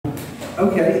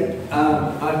Okay,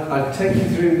 I've taken you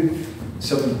through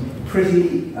some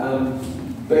pretty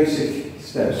basic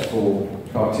steps for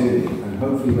cartooning, and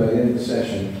hopefully by the end of the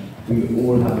session we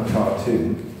all have a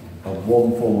cartoon of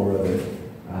one form or other,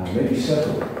 maybe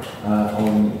several,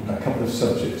 on a couple of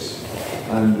subjects,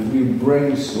 and we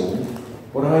brainstorm.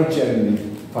 What I generally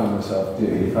find myself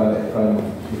doing, if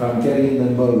I'm getting in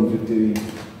the mode of doing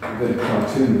a bit of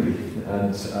cartoonery,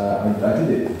 and I did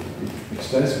it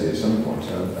extensively at some point,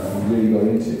 so I really got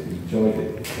into it, enjoyed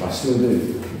it, I still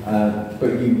do,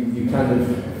 but you kind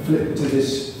of flip to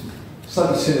this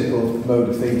slightly cynical mode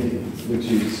of thinking, which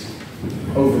is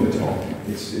over the top.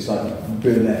 It's like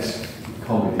burlesque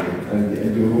comedy,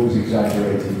 and you're always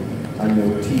exaggerating, and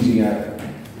you're teasing out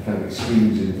kind of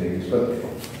extremes in things, but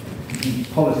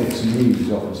politics and news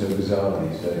is often so bizarre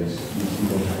these days, you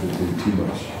don't have to do too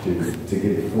much to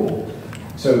get it for.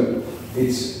 So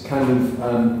it's kind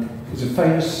of, it's a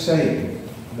famous saying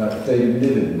that David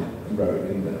Niven wrote,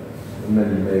 and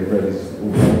many may have read his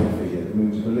autobiography, The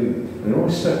Moon's a Balloon, and it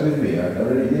always stuck with me. I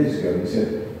read it years ago, and he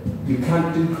said, you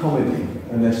can't do comedy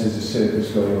unless there's a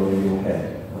circus going on in your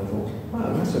head. And I thought,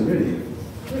 wow, that's a really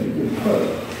good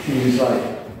quote. He was like,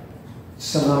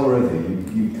 somehow or other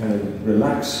you kind of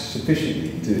relax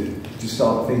sufficiently to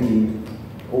start thinking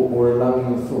or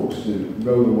allowing your thoughts to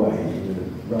roll away in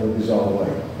a rather bizarre way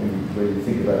when you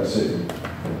think about certain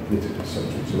political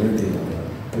subjects or anything like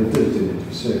that. And it does do it to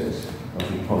a circus. I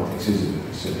think politics is a bit of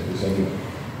a circus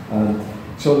anyway.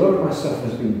 So a lot of my stuff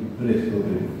has been political,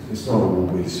 but it's not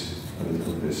always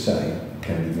political per se. It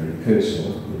can be very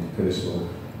personal, really personal,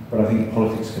 but I think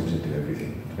politics comes into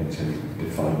everything, depends how you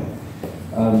define it.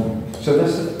 So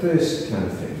that's the first kind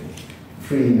of thing,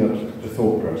 freeing up the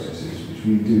thought processes, which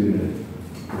we do in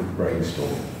a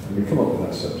brainstorm, and we come up with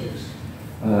our subjects.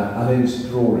 And then it's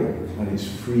drawing, and it's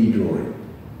free drawing.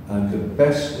 And the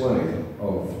best way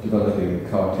of developing a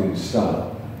cartoon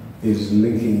style is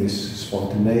linking this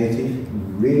spontaneity,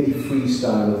 really free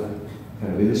style of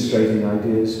kind of illustrating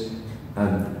ideas,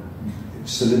 and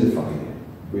solidifying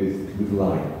it with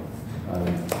line.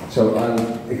 So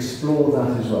I'll explore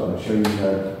that as well and show you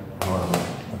how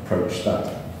I approach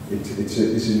that. It's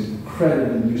an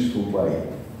incredibly useful way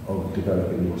of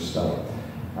developing your style.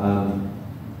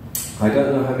 I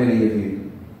don't know how many of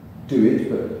you do it,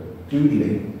 but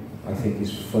doodling, I think,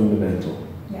 is fundamental.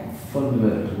 Yeah.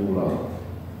 Fundamental to all art.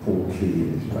 Paul Klee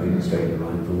in his famous statement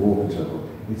line for water.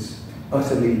 It's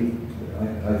utterly,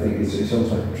 I think it's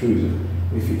almost like a truism.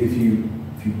 If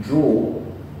you draw,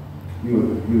 you're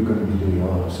going to be doing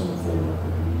art of some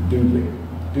form.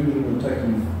 Doodling will take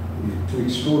you to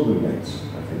extraordinary lengths,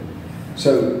 I think.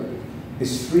 So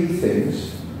it's three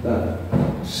things: that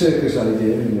circus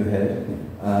idea in your head,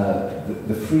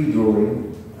 the free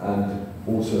drawing, and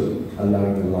also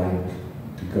allowing the line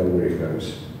to go where it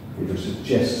goes. It will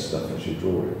suggest stuff as you're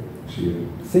drawing. So you're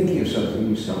thinking of something,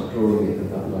 you start drawing it,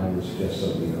 and that line will suggest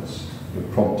something else. It'll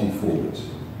prompt you forwards.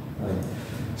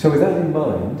 So with that in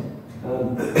mind,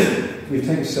 we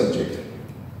take a subject,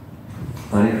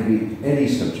 and it could be any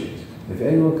subject. If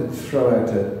anyone could throw out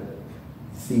a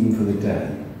theme for the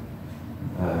day,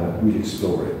 we'd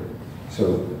explore it.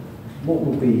 So what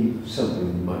would be something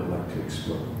you might like to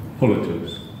explore?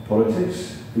 Politics.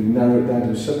 Politics? We narrow it down to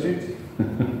a subject?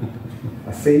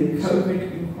 A theme?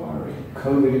 COVID inquiry.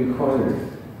 COVID inquiry.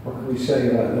 What can we say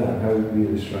about that? How would we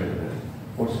illustrate that?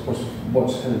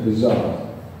 What's kind of bizarre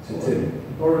to Tim?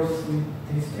 Boris and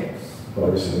his texts.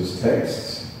 Boris and his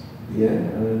texts, yeah,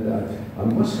 and I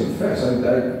must confess,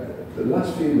 the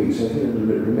last few weeks I've been a little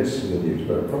bit remiss with the news,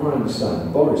 but from what I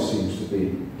understand, Boris seems to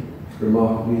be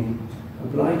remarkably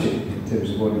obliging in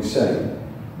terms of what he's saying,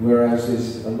 whereas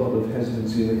there's a lot of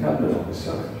hesitancy in the cabinet on this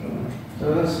side.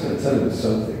 So that's going to tell us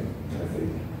something, I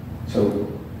think. So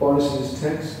Boris and his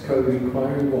text, COVID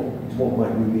inquiry, what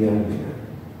might we be aiming at?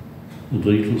 The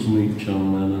Beatles meet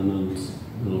John Lennon and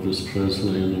Elvis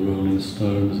Presley and the Rolling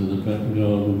Stones in the back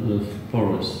garden of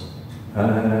Boris.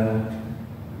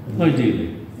 Ideally.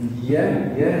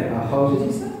 Yeah.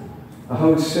 A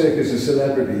whole circus of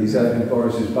celebrities out in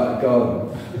Boris's back garden.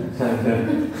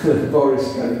 And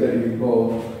Boris kind of getting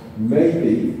involved.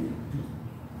 Maybe,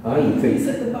 I would think. He's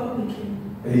at the barbecue.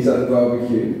 He's at the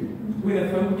barbecue. With a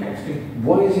phone casting.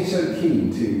 Why is he so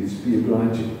keen to be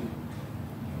obliging?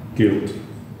 Guilt.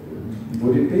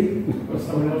 Would it be? Or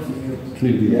someone else's guilt.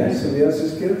 Clearly. Yes, somebody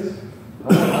else's guilt?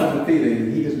 I have a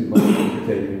feeling he doesn't mind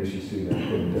complicating Rishi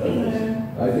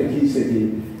Sunak. I think he's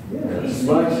thinking, yeah, He's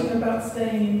right. thinking about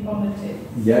staying in politics.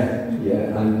 Yeah,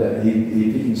 and if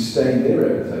he can stain their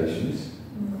reputations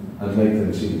and make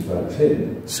them seem to have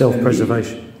him.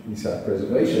 Self-preservation.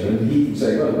 preservation, and he can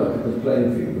say, well, look, it's a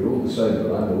playing field, we're all the same,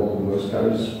 but I'm the one with the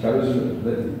most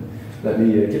charisma. Let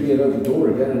me give me an open door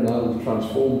again, and I'll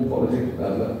transform politics.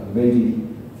 Maybe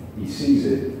he sees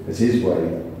it as his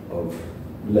way of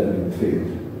leveling the field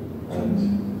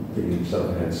and giving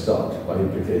himself a head start by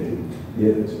implicating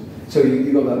the others. So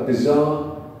you've got that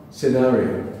bizarre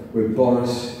scenario where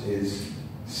Boris is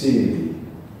seemingly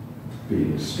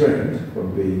being restrained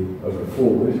from being over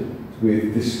forward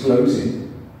with disclosing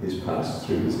his past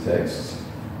through his texts,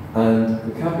 and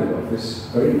the Cabinet Office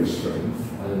very restrained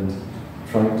and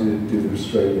trying to do the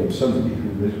restraining of somebody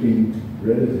who has been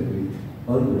relatively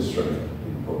unrestrained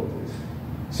in politics.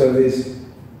 So it's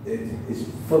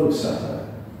full of satire,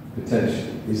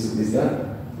 potentially. Is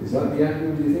that the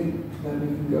angle, do you think, that we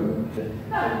can go?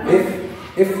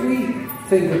 If we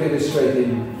think of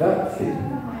illustrating that theme,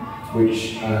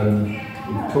 which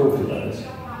we've talked about,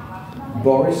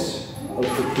 Boris of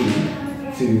the King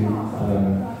to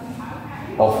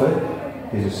offer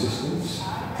his assistance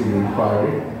to the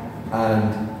inquiry,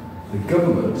 and the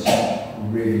government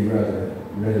really rather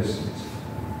reticent.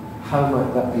 How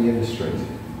might that be illustrated?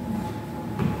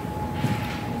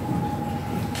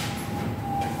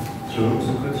 So what was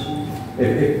the question?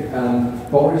 If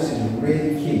Boris is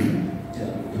really keen to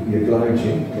be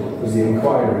obliging with the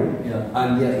inquiry,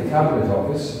 and yet the Cabinet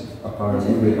Office,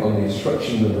 apparently on the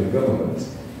instruction of the government,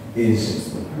 is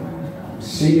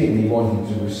seemingly wanting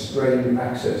to restrain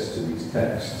access to these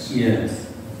texts. Yes.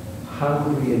 How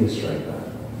would we illustrate that?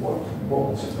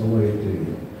 What's a way of doing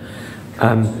it?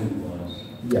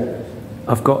 Yeah.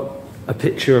 I've got a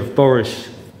picture of Boris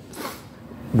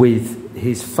with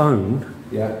his phone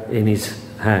in his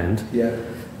hand,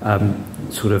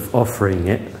 sort of offering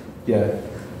it. Yeah.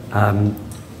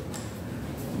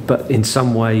 But in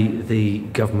some way, the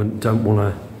government don't want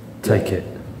to take it.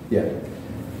 Yeah.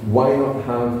 Why not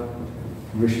have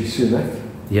Rishi Sunak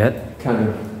kind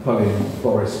of pulling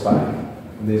Boris back?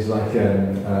 There's like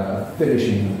a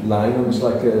finishing line, almost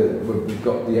like we've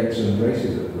got the Epsom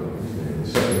races at the moment.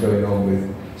 There's something going on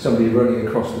with somebody running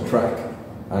across the track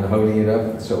and holding it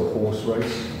up, so a horse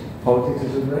race. Politics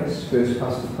is a race, first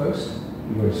past the post.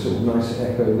 You've got a sort of nice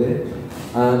echo there.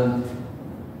 And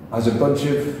as a bunch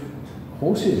of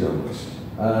horses almost.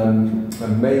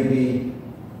 And maybe,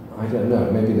 I don't know,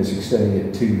 maybe that's extending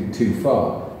it too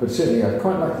far. But certainly I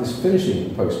quite like this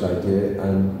finishing post idea,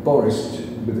 and Boris,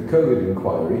 with the COVID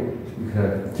inquiry, you can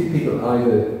have two people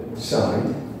either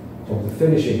side of the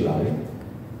finishing line,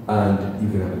 and you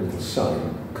can have a little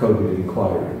sign, COVID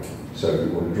inquiry. So if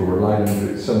you want to draw a line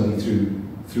under it, somebody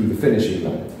through the finishing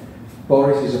line.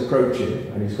 Boris is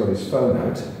approaching, and he's got his phone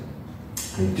out,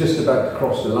 and he's just about to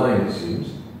cross the line, it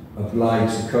seems,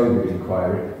 oblige the COVID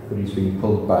inquiry, but he's being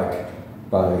pulled back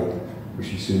by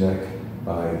Rishi Sunak,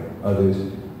 by others.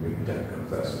 We don't know if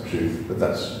that's the truth, but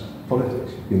that's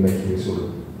politics. You're making a sort of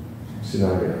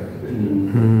scenario out of it. A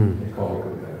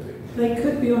comical kind of thing. They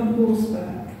could be on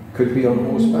horseback. Could be on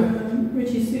horseback.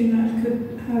 Rishi Sunak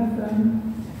could have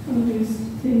one of his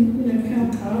cow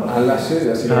cars. And that's it.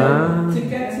 That's it. To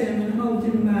get him and hold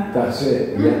him back. That's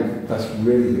it. Yeah, that's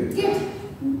really good.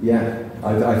 Yeah,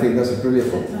 I think that's a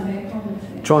brilliant one.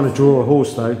 Trying to draw a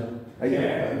horse though.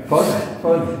 Yeah, fun.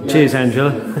 Cheers,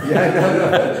 Angela. Yeah, no,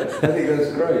 I think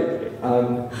that's great.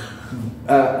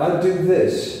 I'll do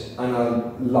this and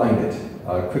I'll line it.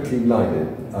 I'll quickly line it,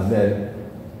 and then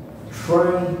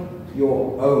try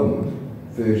your own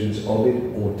versions of it,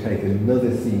 or take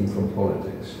another theme from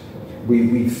politics.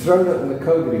 We've thrown up in the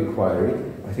COVID inquiry,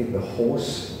 I think the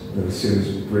horse series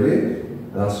is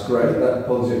brilliant. That's great, that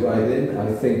pulls it right in.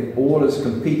 I think all as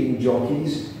competing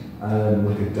jockeys,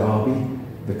 like a derby,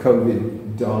 the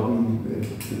COVID derby,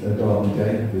 a derby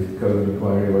day, the COVID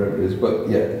inquiry, whatever it is. But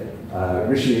yeah,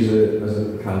 Rishi as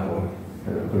a cowboy,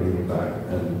 kind of putting him back,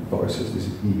 and Boris as this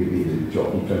eager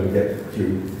jockey trying to get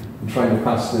through, and trying to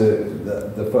pass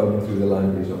the phone through the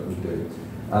line, but he's not going to do it.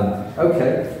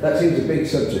 Okay, that seems a big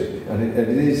subject, and it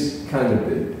is kind of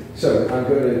big. So I'm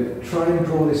going to try and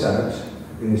draw this out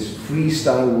in this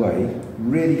freestyle way,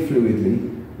 really fluidly.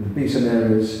 There'll be some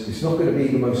errors. It's not going to be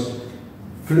the most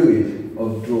fluid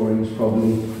of drawings,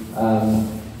 probably,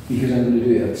 because I'm going to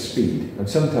do it at speed. And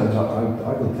sometimes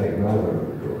I will take an hour of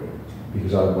a drawing,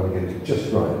 because I want to get it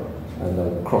just right, and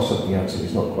I'll cross something out so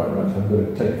it's not quite right. I'm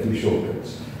going to take a few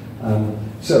shortcuts. I'll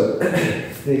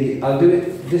do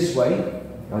it this way.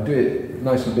 I'll do it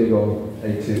nice and big on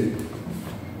A2,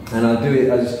 and I'll do it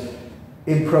as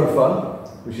in profile,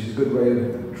 which is a good way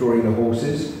of drawing the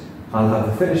horses. I'll have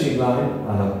the finishing line,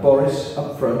 I'll have Boris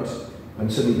up front,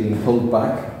 and suddenly being pulled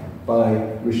back by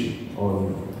Rishi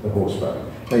on the horseback.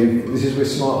 This is where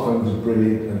smartphones are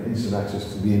brilliant and instant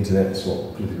access to the internet is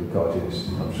what political cartoonists,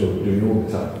 I'm sure, are doing all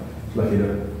the time. Like, you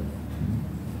know,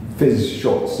 fizz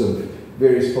shots of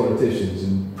various politicians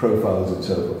and profiles and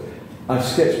so forth. I've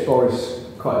sketched Boris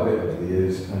quite a bit over the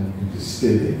years, and you can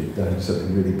distill him down to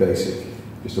something really basic.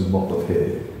 Just a mop of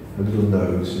hair, a little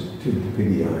nose, two little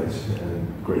piggy eyes, and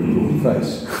a great broad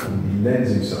face. And he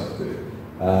lends himself to it.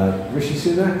 Rishi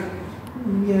Sunak?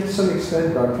 Yeah, to some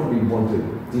extent, but I probably want to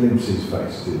glimpse his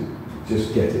face to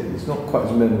just get it. It's not quite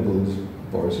as memorable as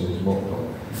Boris and his mop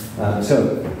on.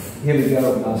 So, here we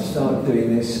go. I'll start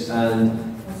doing this,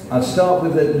 and I'll start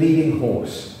with the leading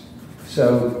horse.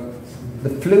 So, the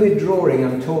fluid drawing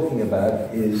I'm talking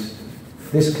about is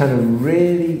this kind of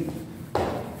really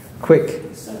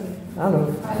quick. Sorry.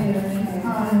 Hello.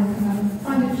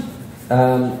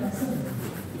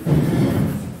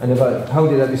 And if I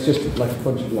hold it up, it's just like a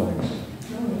bunch of lines.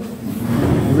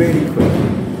 Really quick.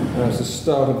 And that's the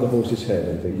start of the horse's head,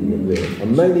 I'm thinking of there. I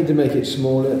may need to make it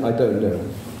smaller, I don't know.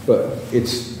 But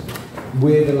it's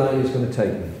where the line is going to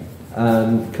take me.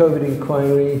 COVID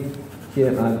inquiry.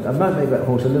 Here, I might make that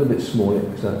horse a little bit smaller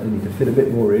because I need to fit a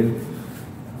bit more in.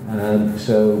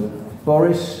 So,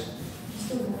 Boris,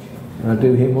 I'll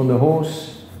do him on the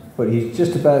horse, but he's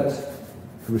just about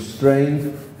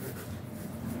restrained,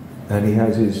 and he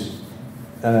has his,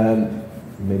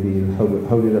 maybe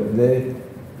hold it up there.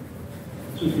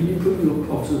 So can you put your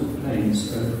pot of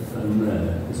paints there?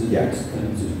 Is it Yeah.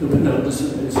 No, it's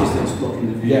just blocking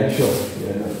the view. Yeah, sure.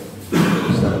 Yeah,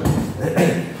 no.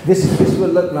 This will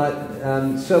look like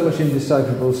so much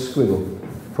indecipherable squiggle,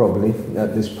 probably,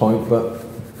 at this point, but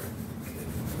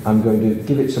I'm going to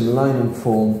give it some line and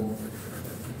form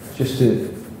just to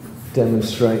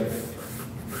demonstrate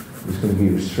it's going to be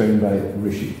restrained by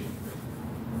Rishi.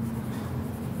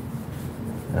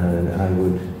 And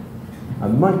I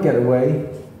might get away.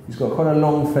 He's got quite a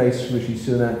long face, Rishi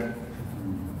Sunak,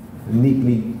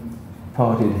 neatly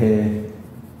parted hair.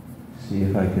 See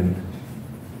if I can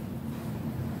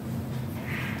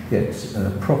get an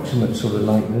approximate sort of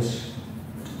likeness.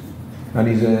 And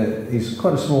he's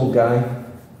quite a small guy,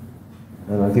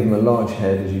 and I'll give him a large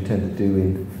head, as you tend to do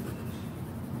in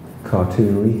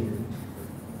cartoonery.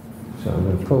 So I'm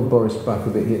going to pull Boris back a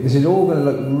bit here. This is all going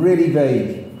to look really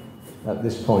vague at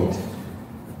this point,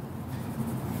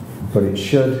 but it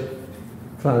should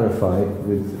clarify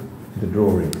with the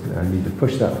drawing. I need to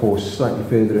push that horse slightly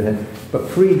further ahead. But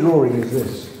free drawing is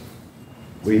this,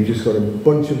 where you've just got a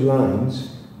bunch of lines,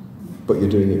 but you're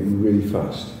doing it really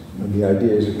fast. And the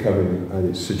idea is covering, and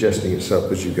it's suggesting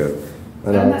itself as you go.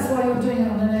 And that's why you're doing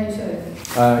it on an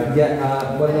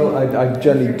A2? Well, no, I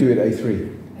generally do it A3.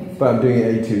 But I'm doing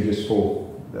it A2 just for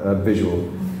visual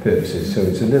purposes, so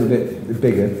it's a little bit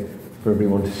bigger for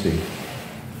everyone to see.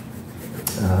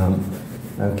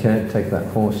 Okay, take that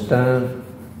horse down.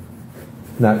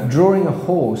 Now, drawing a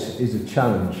horse is a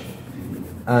challenge,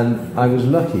 and I was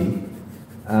lucky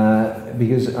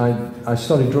because I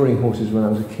started drawing horses when I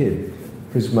was a kid,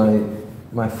 because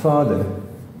my father,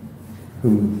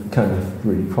 who kind of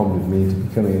really prompted me to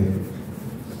becoming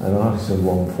an artist of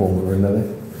one form or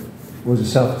another, was a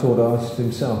self-taught artist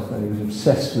himself, and he was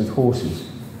obsessed with horses,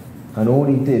 and all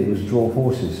he did was draw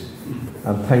horses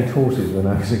and paint horses when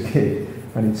I was a kid,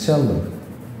 and he'd sell them,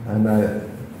 and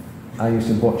I used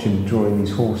to watch him drawing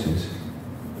these horses,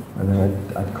 and then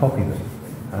I'd copy them,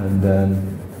 and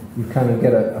you kind of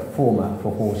get a format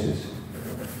for horses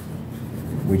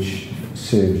which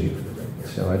serves you,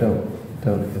 so I don't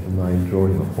ever mind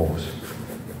drawing a horse.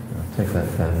 I'll take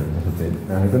that down a little bit.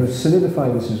 Now I'm going to solidify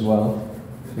this as well,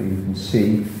 so you can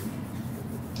see.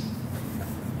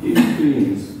 Human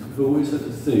beings have always had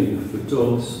a thing for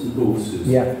dogs and horses.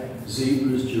 Yeah.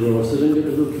 Zebras, giraffes, they don't get a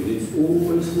look at it. It's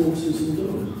always horses and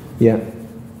dogs. Yeah.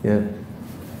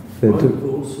 Right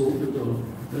horse, walk the dog.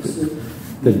 That's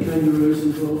the kangaroos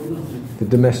involved, nothing. The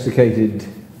domesticated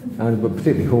animals, but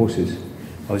particularly horses.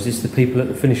 Oh, is this the people at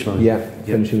the finish line? Yeah,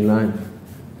 finishing line.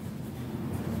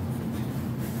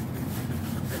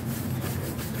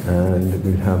 And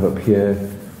we have up here,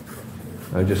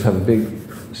 I just have a big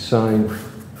sign,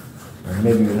 and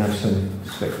maybe we'll have some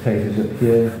spectators up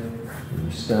here in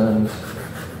the stands.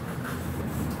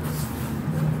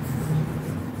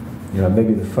 Yeah,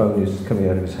 maybe the phone is coming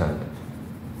out of his hand.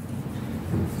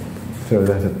 Throw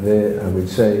that up there, and we'd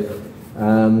say,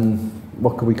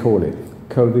 what can we call it?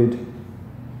 COVID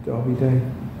Derby Day,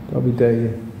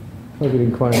 COVID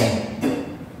inquiry,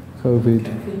 COVID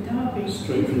Derby.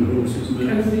 Straight from the horse's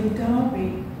mouth.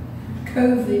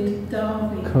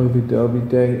 COVID Derby.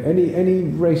 Day. Any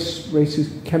races?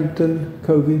 Kempton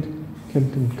COVID.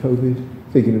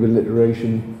 Thinking of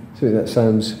alliteration, something that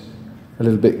sounds a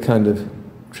little bit kind of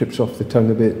trips off the tongue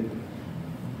a bit.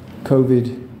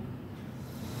 COVID,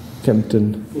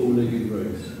 Kempton. Four-legged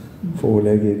race.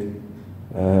 Four-legged.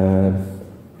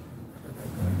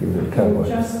 Give it a cowboy.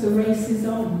 Just the race is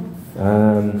on.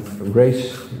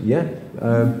 Race, yeah.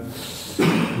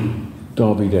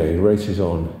 Derby Day, race is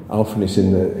on. Alpheness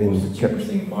in the Stewart's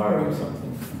inquiry or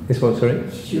something. This one, sorry.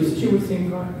 Stewart's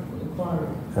inquiry.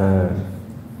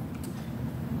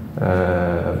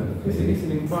 It's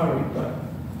an inquiry, but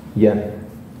yeah.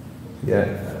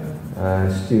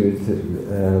 Stewart.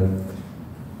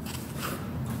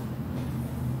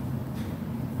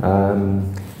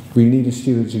 We need a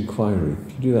steward's inquiry.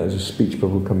 Can you do that as a speech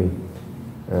bubble coming?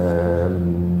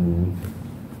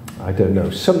 I don't know.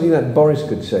 Something that Boris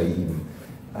could say even.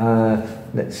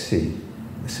 Let's see.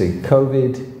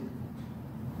 COVID.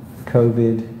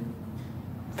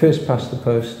 First past the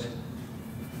post.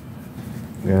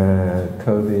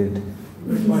 COVID.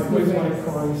 where's my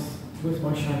prize? Where's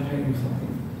my champagne or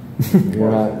something?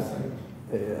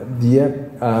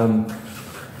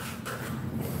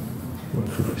 What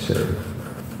should I say?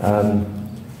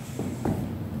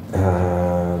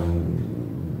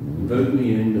 Vote me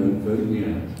in, don't vote me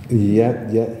out.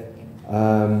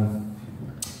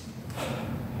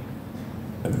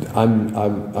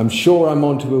 I'm sure I'm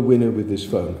onto a winner with this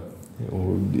phone,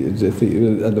 and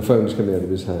the phone's coming out of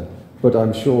his hand. But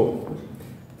I'm sure.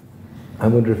 I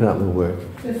wonder if that will work.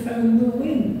 The phone will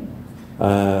win.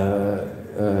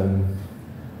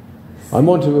 I'm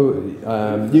onto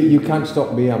you can't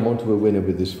stop me. I'm onto a winner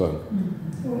with this phone.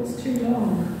 Oh, it's too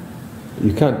long.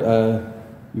 You can't.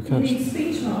 You You can't. need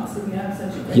speech marks if you have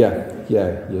such a great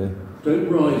Yeah. Don't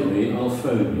ride me, I'll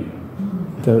phone you.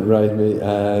 Don't ride me.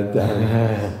 Don't.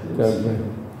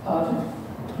 Pardon?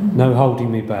 No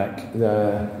holding me back.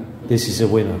 This is a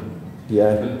winner.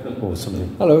 Yeah. Or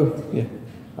something. Hello. Yeah.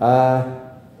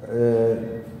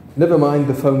 Never mind.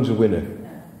 The phone's a winner.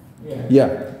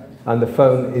 Yeah. And the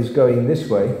phone is going this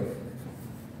way.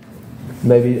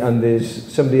 Maybe, and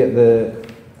there's somebody at the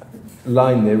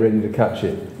line there ready to catch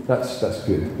it. That's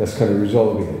good. That's kind of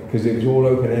resolving it, because it was all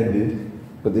open-ended,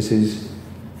 but this is,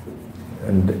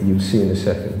 and you'll see in a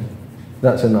second.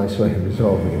 That's a nice way of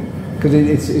resolving it, because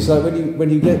it's like when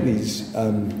you get these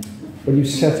when you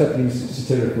set up these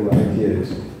satirical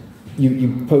ideas,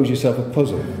 you pose yourself a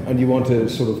puzzle and you want to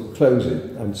sort of close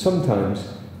it, and sometimes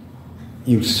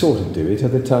you sort of do it.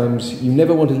 Other times you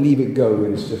never want to leave it go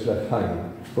when it's just left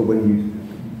hanging, but when you,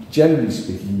 generally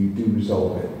speaking, you do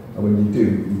resolve it. And when you do,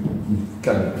 you've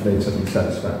kind of made something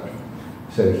satisfactory.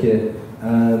 So here,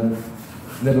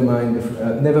 never mind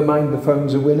the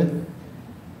phone's a winner.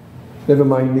 Never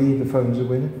mind me, the phone's a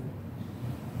winner.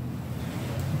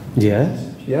 Yeah.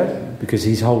 Yeah? Because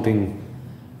he's holding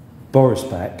Boris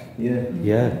back. Yeah.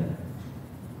 Yeah.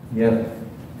 Yeah.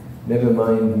 Never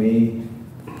mind me,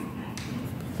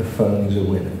 the phone's a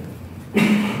winner.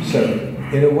 So,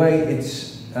 in a way, it's...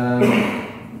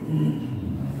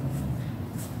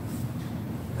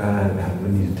 we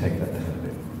need to take that down a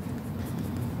bit.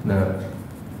 Now,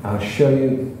 I'll show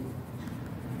you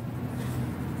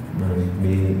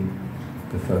me,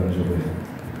 the phone's a winner.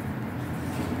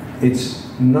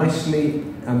 It's nicely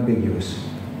ambiguous.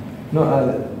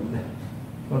 Not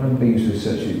ambiguous as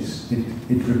such,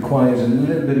 it requires a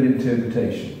little bit of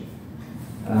interpretation.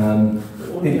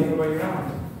 Or the other way around.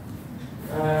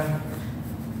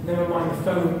 Never mind the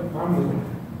phone, I'm winning.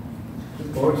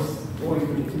 Boris always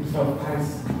predicts himself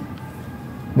as.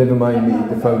 Never mind me,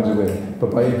 the phone's a winner.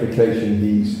 But by implication,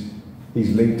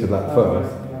 he's linked to that phone,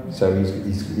 so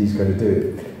he's going to do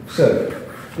it. So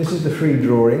this is the free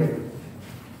drawing,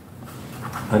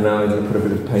 and now I'm going to put a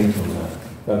bit of paint on that.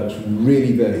 That's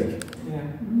really vague,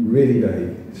 really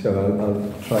vague. So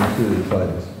I'll try and purify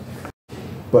this.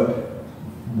 But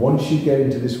once you get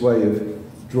into this way of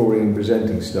drawing and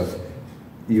presenting stuff,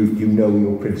 you know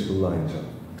your principal lines are.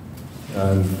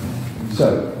 So,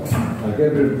 I'll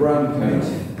get a bit of brown paint.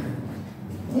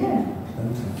 Yeah.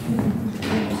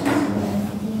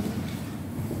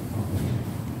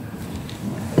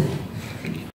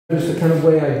 Just the kind of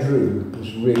way I drew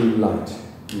was really light.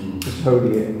 Just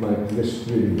holding it in my wrist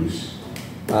really loose.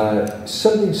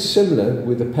 Something similar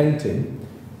with the painting,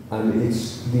 and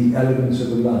it's the elements of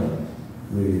the line,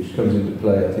 really, which comes into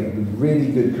play. I think the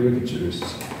really good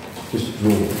caricaturists just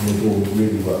draw, and they draw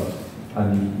really well.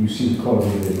 And you see the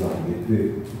quality of the line,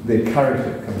 the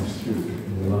character comes through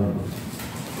in the line.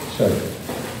 So,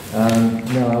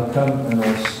 now I'll come and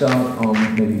I'll start on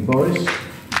maybe Boris.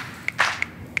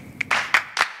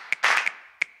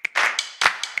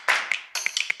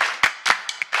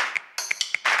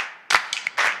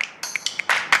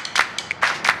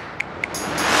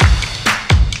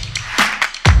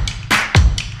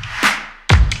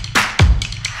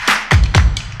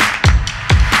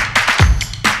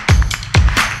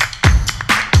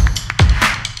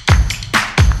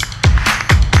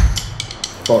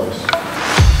 Boris.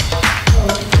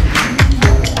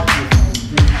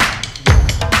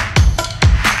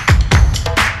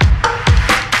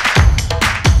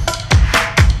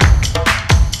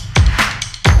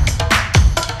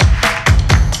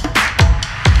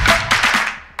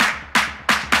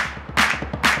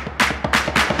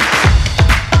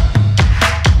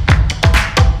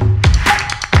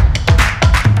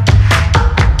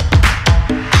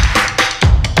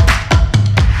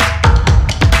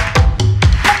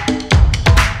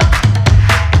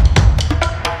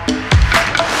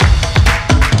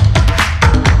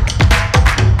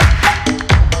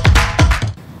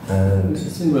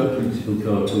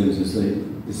 Cartoons is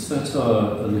the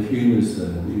satire and the humour is there.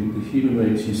 The humour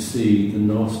makes you see the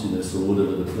nastiness or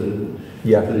whatever the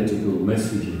political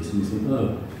message is, and you think,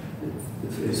 oh,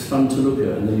 it's fun to look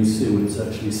at, and then you see what it's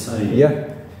actually saying. Yeah.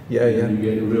 And you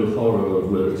get a real horror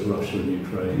of whether it's Russia and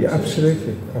Ukraine. Yeah,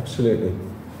 absolutely.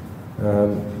 I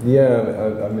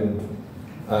mean,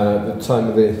 at the time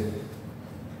of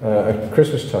at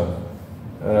Christmas time,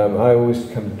 I always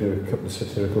come to do a couple of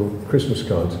satirical Christmas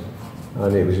cards.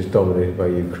 And it was just dominated by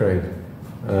Ukraine.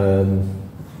 And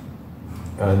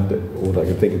all I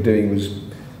could think of doing was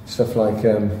stuff like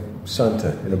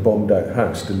Santa in a bombed out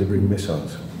house delivering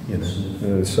missiles,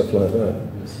 stuff like that.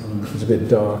 It's a bit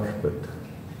dark, but...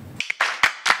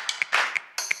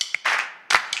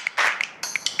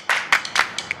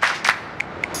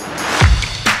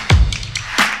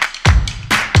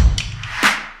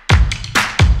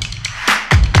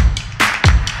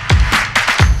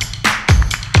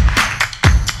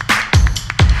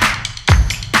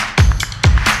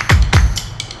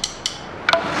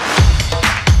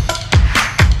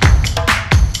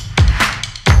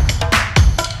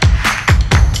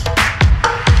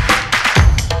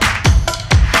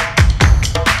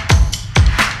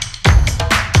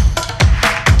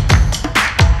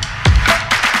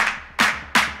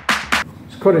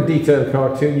 Quite a detailed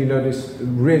cartoon. You notice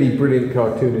really brilliant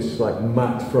cartoonists like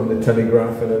Matt from the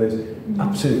Telegraph and others,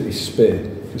 absolutely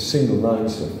spared, just single line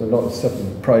stuff. A lot of stuff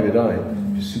in Private Eye,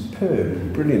 just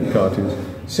superb, brilliant cartoons,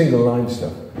 single line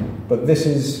stuff. But this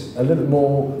is a little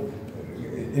more.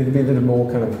 It'll be a little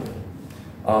more kind of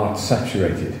art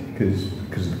saturated because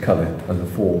of the colour and the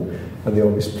form and the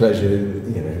obvious pleasure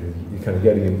you're kind of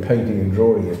getting in painting and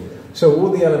drawing it. So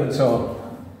all the elements are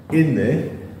in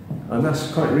there. And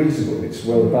that's quite reasonable, it's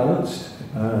well balanced.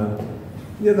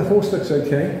 The horse looks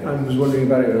okay. I was wondering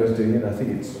about it when I was doing it. I think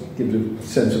it gives a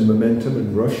sense of momentum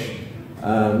and rush.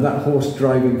 That horse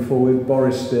driving forward,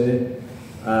 Boris there,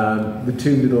 the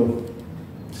two little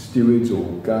stewards or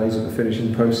guys at the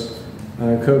finishing post,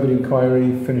 COVID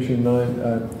inquiry, finishing line.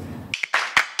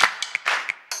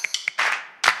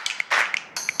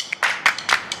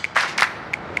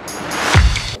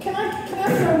 Can I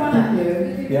throw one at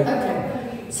you? Yeah. Okay.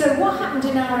 So what happened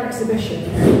in our exhibition,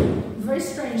 a very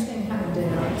strange thing happened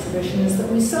in our exhibition, is that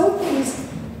we sold these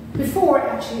before it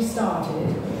actually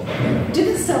started,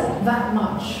 didn't sell that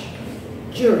much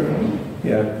during,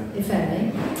 if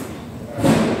any,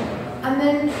 and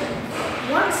then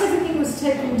once everything was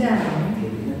taken down,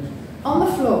 on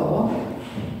the floor,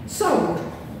 sold.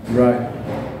 Right.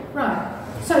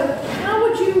 So how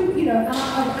would you, and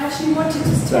I actually wanted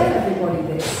to tell everybody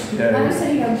this, and I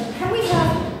said,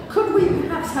 could we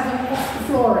perhaps have an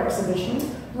off-the-floor exhibition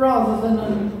rather than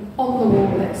an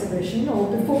on-the-wall exhibition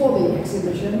or before the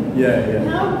exhibition?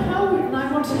 How would, and I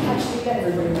wanted to actually let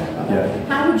everybody know about that.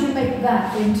 How would you make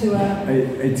that into a...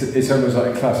 It's almost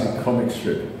like a classic comic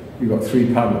strip. You've got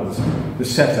three panels. The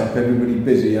setup, everybody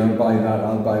busy, I'll buy that,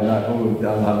 I'll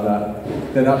have that.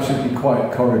 Then absolutely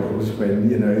quiet corridors when,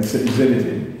 it's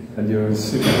editing and you're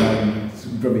sitting around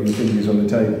rubbing your fingers on the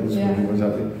tables, wondering what's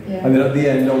happening. And then at the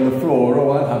end on the floor,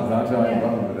 I'll have that,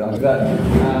 I'll have that.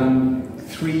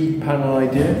 Three-panel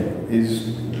idea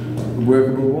is a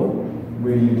workable one,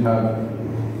 where you'd have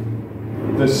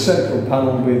the central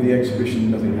panel with the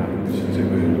exhibition, nothing happens, so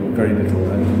very little,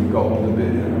 and you've got all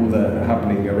the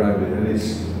happening around it, and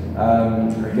it's,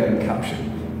 again,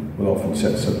 caption will often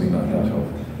set something like that off.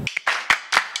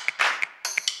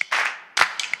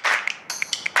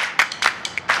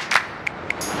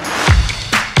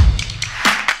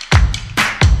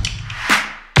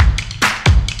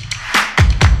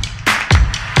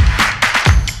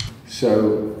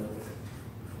 So,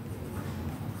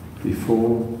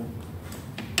 before,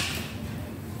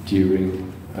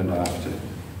 during, and after.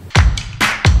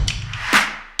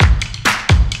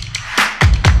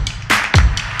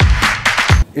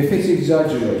 If it's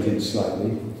exaggerated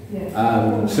slightly,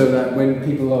 so that when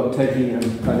people are taking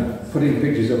and kind of putting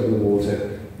pictures up on the wall,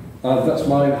 say, that's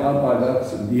mine, I'll buy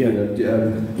that,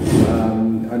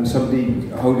 and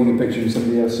somebody holding a picture and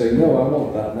somebody else saying, no, I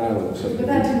want that now, or something. But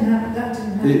that didn't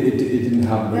happen. It didn't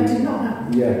happen. That did not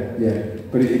happen. Yeah.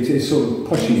 But it is sort of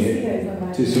pushing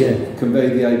it to sort of convey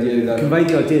the idea that... Convey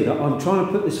the idea that I'm trying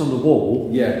to put this on the wall,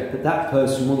 yeah, but that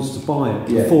person wants to buy it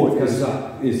before it goes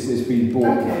up. It's been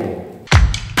bought before.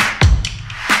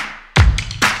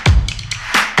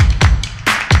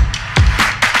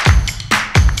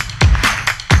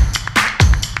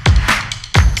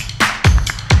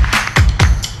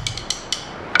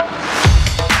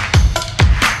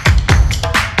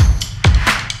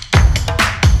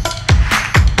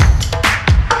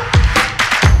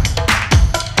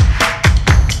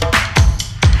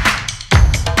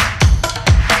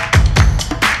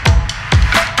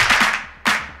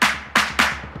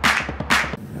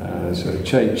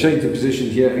 Change the position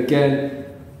here. Again,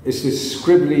 it's this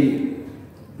scribbly,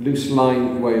 loose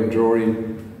line way of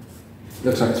drawing.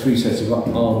 Looks like 3 sets of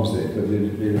arms there, but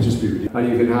they'll just be reduced. And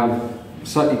you can have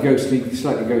slightly ghostly,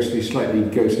 slightly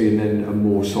ghostly, and then a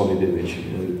more solid image.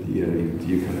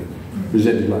 You kind of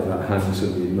present it like that, hands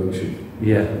and the emotion.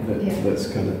 Yeah. That's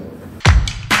kind of...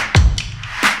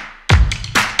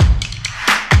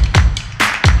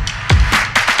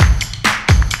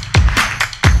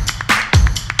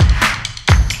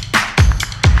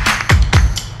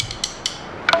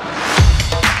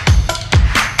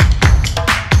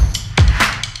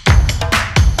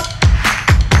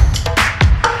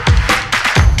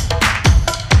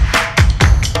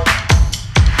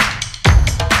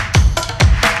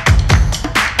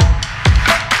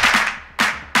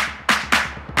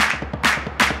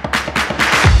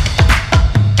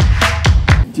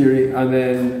 During and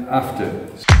then after.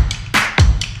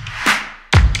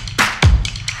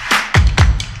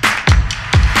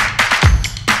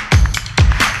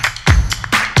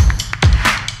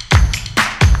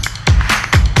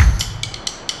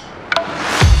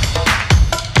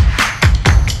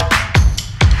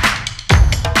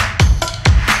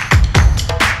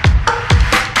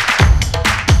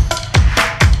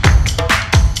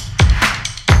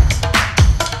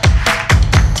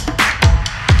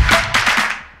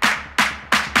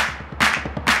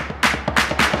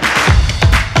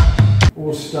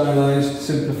 Stylized,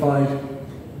 simplified.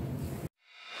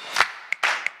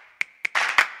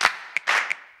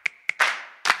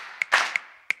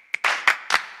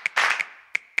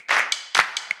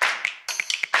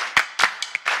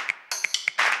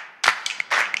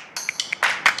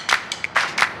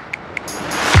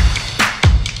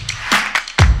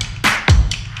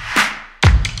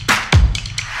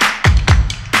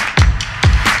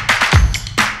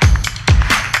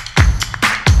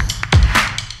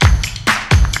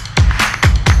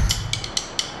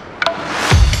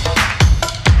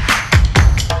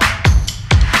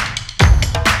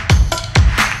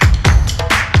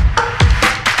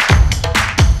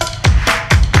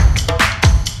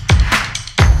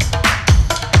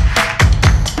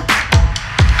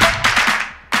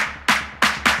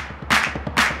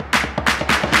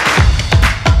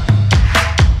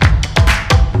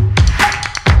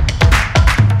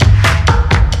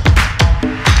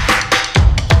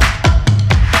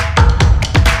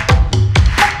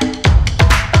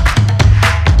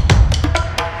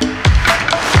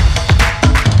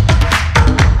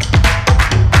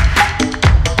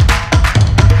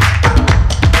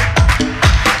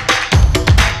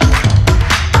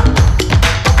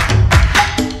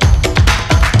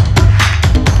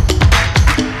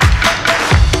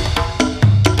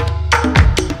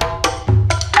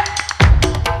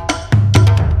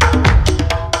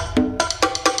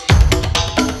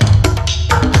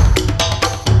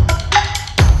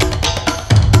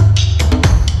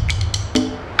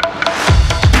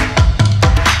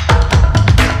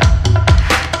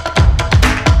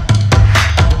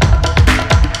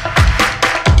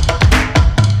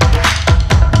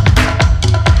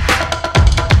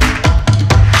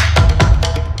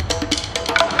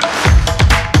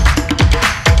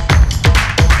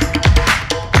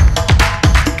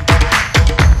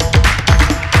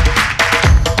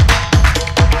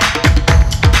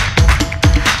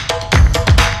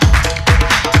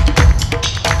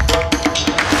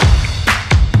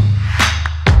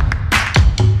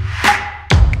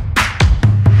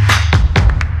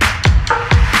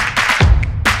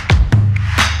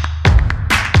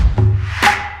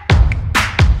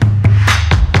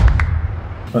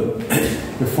 But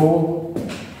before,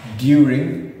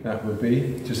 during, that would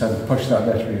be, just have to push that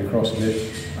lettering across a bit,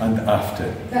 and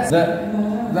after.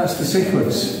 That's the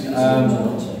sequence.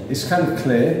 It's kind of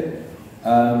clear.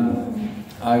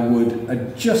 I would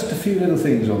adjust a few little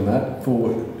things on that.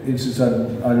 For instance,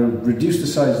 I'd reduce the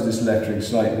size of this lettering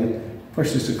slightly,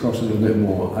 push this across a little bit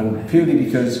more, and purely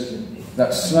because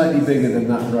that's slightly bigger than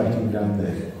that writing down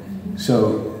there.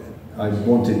 So I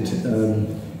wanted,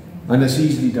 and it's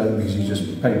easily done because you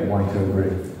just paint white over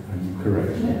it and you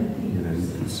correct. You know,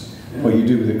 it's what you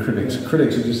do with acrylics.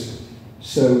 Acrylics are just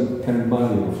so kind of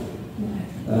manual.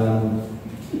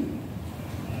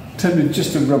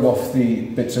 Just to rub off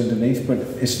the bits underneath, but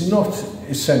it's not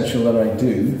essential that I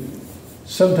do.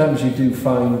 Sometimes you do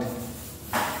find,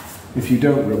 if you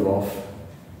don't rub off,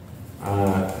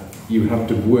 you have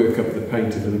to work up the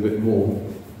paint a little bit more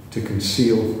to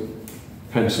conceal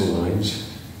pencil lines,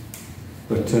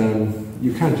 but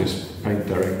you can just paint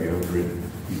directly over it.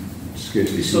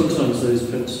 Sometimes those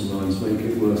pencil lines make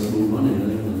it worth more money,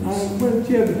 don't they? Well,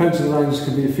 yeah, the pencil lines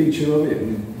can be a feature of it.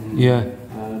 Yeah.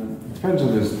 It depends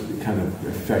on the kind of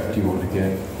effect you want to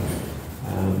get.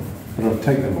 But I'll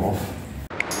take them off.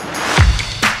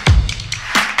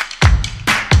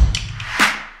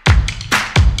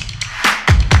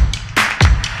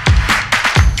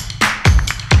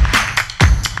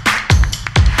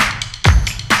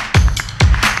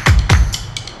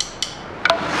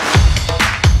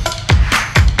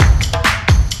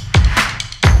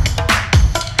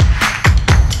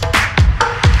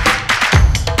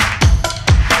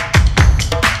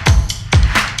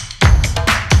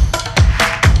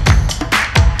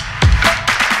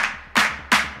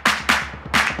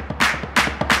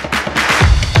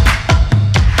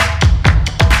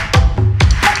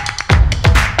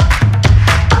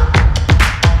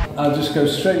 I'll just go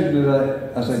straight into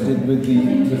that as I did with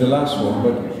the last one,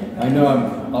 but I know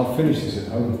I'll finish this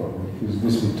at home probably, because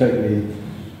this will take me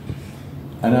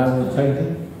an hour of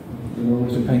painting in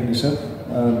order to paint this up.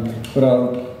 But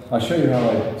I'll show you how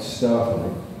I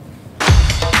started.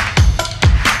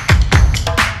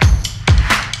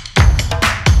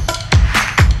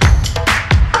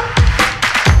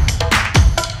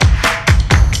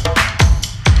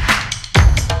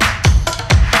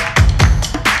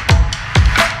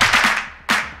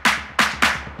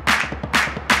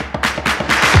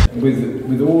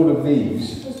 With all of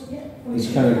these, it's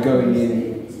kind of going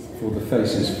in for the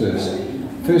faces first.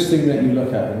 First thing that you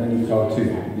look at in any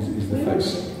cartoon is the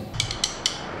face.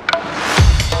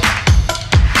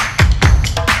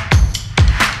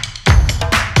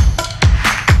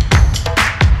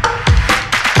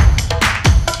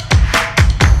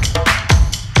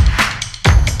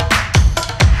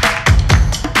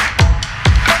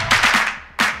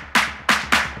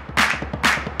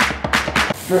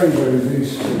 Very, very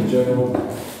loose in general,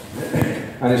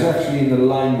 and it's actually in the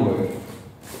line work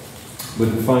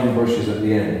with the fine brushes at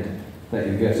the end that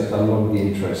you get along the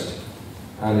interest,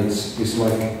 and it's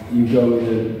like you go in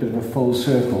a bit of a full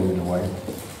circle in a way,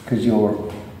 because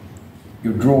you're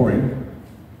drawing,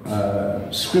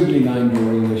 scribbly line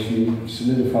drawing initially,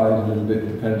 solidified a little bit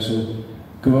with the pencil,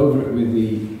 go over it with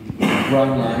the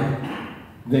brown line,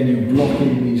 then you block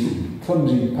in these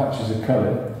clumsy patches of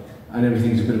colour, and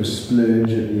everything's a bit of a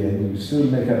splurge at the end. You still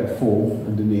make out a form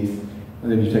underneath,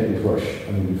 and then you take the brush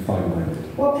and then you fine line it.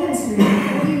 What pencil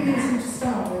are you using to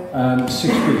start with?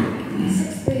 6B.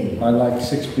 6B? I like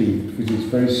 6B because it's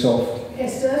very soft.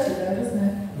 It's dirty though, doesn't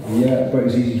it? Yeah, but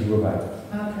it's easy to rub out.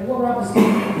 Okay, what rubbers do you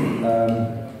use?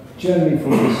 Generally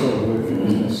for this sort of work,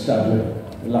 it's Stabler,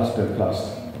 Elastoplast.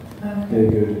 Okay. They're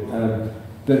good.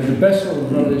 The best sort of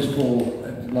rubbers for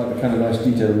like the kind of nice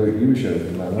detail work you showed at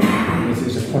the moment,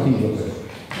 it's a putty rubber.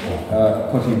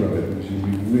 Putty rubber, which is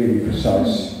really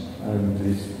precise, and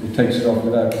it takes it off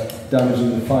without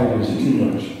damaging the fibres too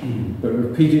much. But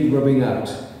repeated rubbing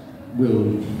out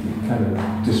will kind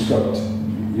of disrupt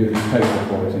your paper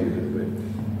quality a little bit.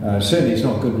 Certainly it's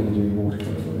not good when you're doing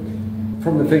watercolour work.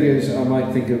 From the figures, I might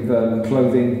think of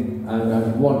clothing, and I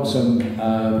want some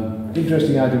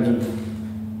interesting items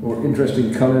or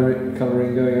interesting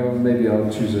colouring going on. Maybe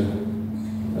I'll choose a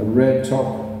red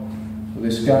top for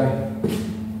this guy.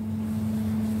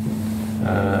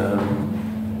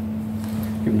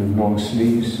 Give him long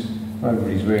sleeves.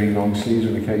 Everybody's wearing long sleeves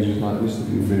on occasions like this. To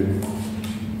do a bit of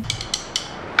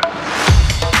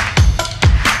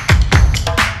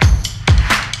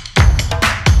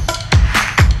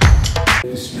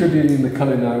distributing the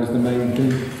colour now is the main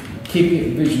thing. Keeping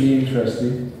it visually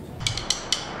interesting.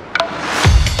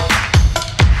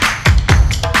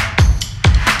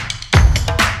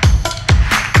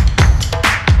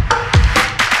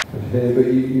 But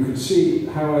you can see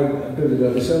how I build it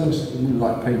up. It's almost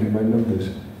like painting by numbers,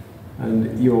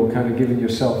 and you're kind of giving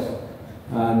yourself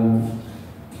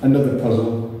another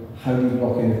puzzle. How do you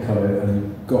lock in a colour, and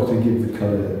you've got to give the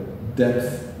colour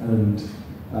depth and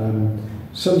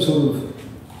some sort of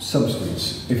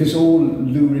substance. If it's all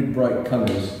lurid bright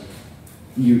colours,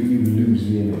 you lose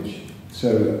the image.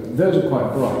 So those are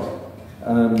quite bright.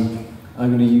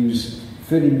 I'm going to use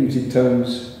fairly muted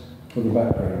tones for the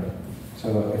background.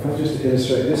 So if I just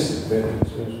illustrate this a bit,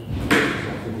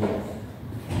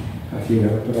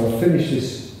 but I'll finish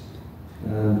this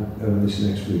over this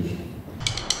next week.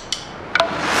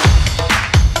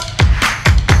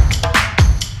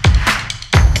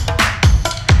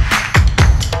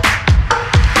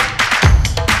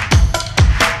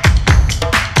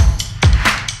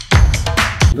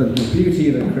 But the beauty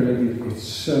of acrylic, it's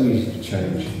so easy to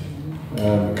change.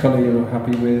 Colour you're not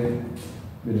happy with,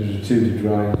 a minute or two to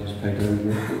dry and just paint over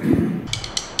it.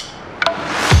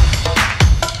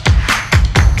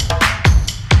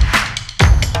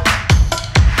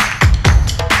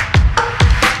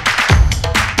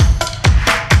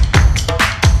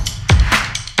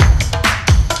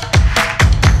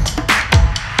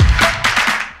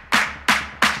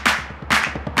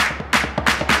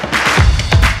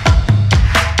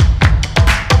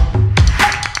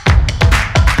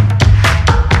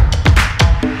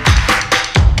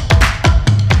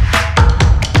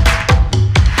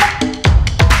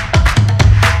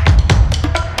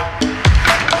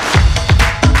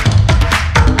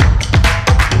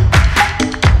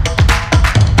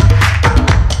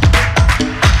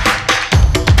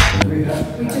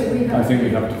 I think we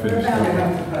have to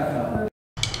finish.